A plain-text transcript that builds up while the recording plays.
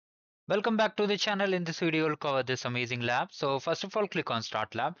Welcome back to the channel. In this video, we'll cover this amazing lab. So first of all, click on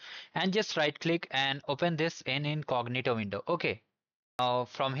Start Lab and just right click and open this in incognito window. Okay. Now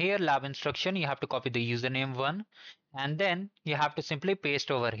from here, lab instruction, you have to copy the username one and then you have to simply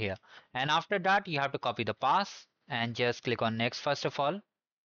paste over here. And after that, you have to copy the pass and just click on next first of all.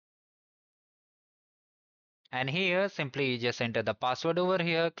 And here, simply just enter the password over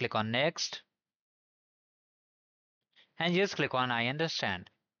here, click on next and just click on I understand.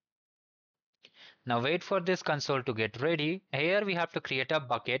 Now wait for this console to get ready. Here we have to create a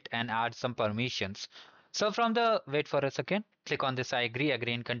bucket and add some permissions. So from the, wait for a second, click on this I agree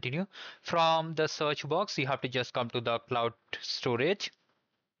and continue. From the search box, you have to just come to the cloud storage.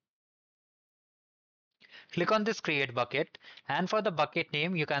 Click on this create bucket and for the bucket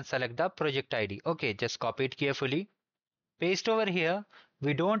name, you can select the project ID. Okay, just copy it carefully. Paste over here.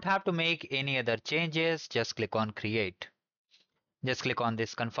 We don't have to make any other changes. Just click on create. Just click on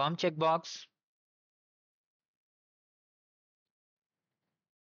this confirm checkbox.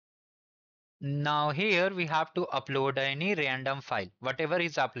 Now here we have to upload any random file, whatever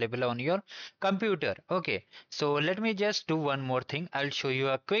is available on your computer. Okay, so let me just do one more thing. I'll show you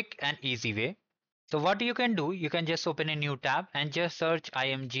a quick and easy way. So what you can do, you can just open a new tab and just search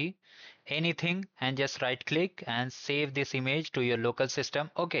img anything and just right click and save this image to your local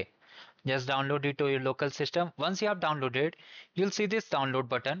system. Okay, just download it to your local system. Once you have downloaded, you'll see this download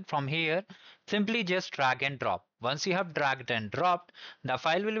button. From here, simply just drag and drop. Once you have dragged and dropped, the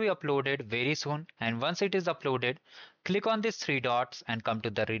file will be uploaded very soon. And once it is uploaded, click on these three dots and come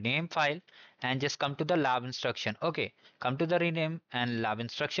to the rename file and just come to the lab instruction. Okay, come to the rename and lab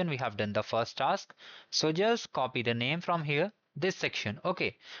instruction. We have done the first task. So just copy the name from here, this section.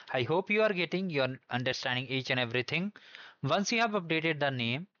 Okay, I hope you are getting, you're understanding each and everything. Once you have updated the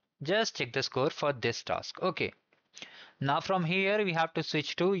name, just check the score for this task. Okay. Now from here we have to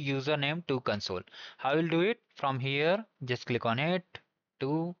switch to username to console. I will do it from here. Just click on it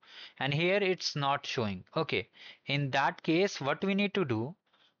to and here it's not showing. Okay. In that case, what we need to do,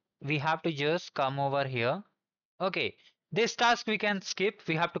 we have to just come over here. Okay. This task we can skip.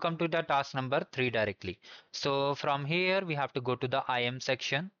 We have to come to the task number 3 directly. So from here we have to go to the IAM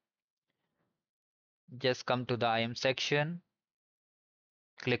section. Just come to the IAM section.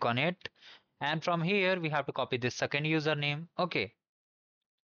 Click on it. And from here we have to copy this second username. Okay,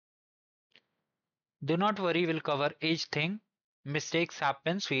 do not worry, we'll cover each thing. Mistakes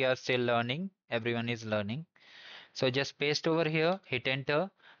happens, we are still learning, everyone is learning. So just paste over here, hit enter,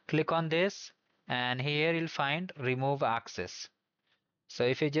 click on this and here you'll find remove access. So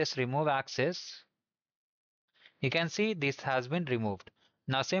if you just remove access, you can see this has been removed.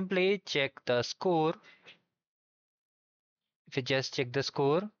 Now simply check the score. If you just check the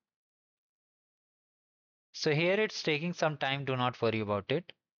score, so here it's taking some time, do not worry about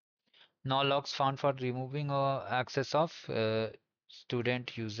it. No logs found for removing access of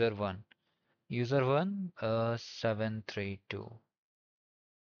student user 1. User 1 732.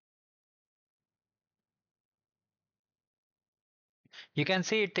 You can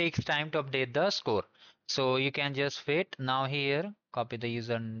see it takes time to update the score. So you can just wait. Now here copy the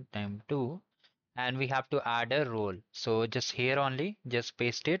username 2 and we have to add a role. So just here only just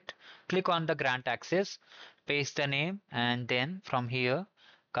paste it. Click on the grant access, paste the name and then from here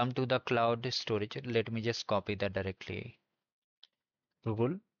come to the cloud storage. Let me just copy that directly.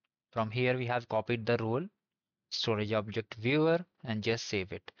 Role. From here we have copied the role, storage object viewer and just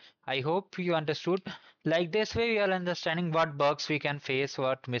save it. I hope you understood. Like this way we are understanding what bugs we can face,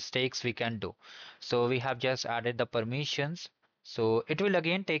 what mistakes we can do. So we have just added the permissions. So it will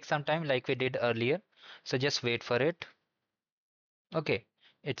again take some time like we did earlier. So just wait for it. Okay.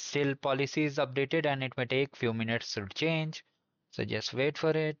 It's still policy is updated and it may take few minutes to change. So just wait for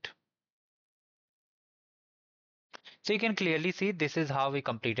it. So you can clearly see this is how we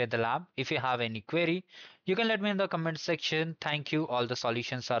completed the lab. If you have any query, you can let me in the comment section. Thank you. All the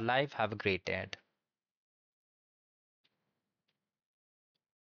solutions are live. Have a great day.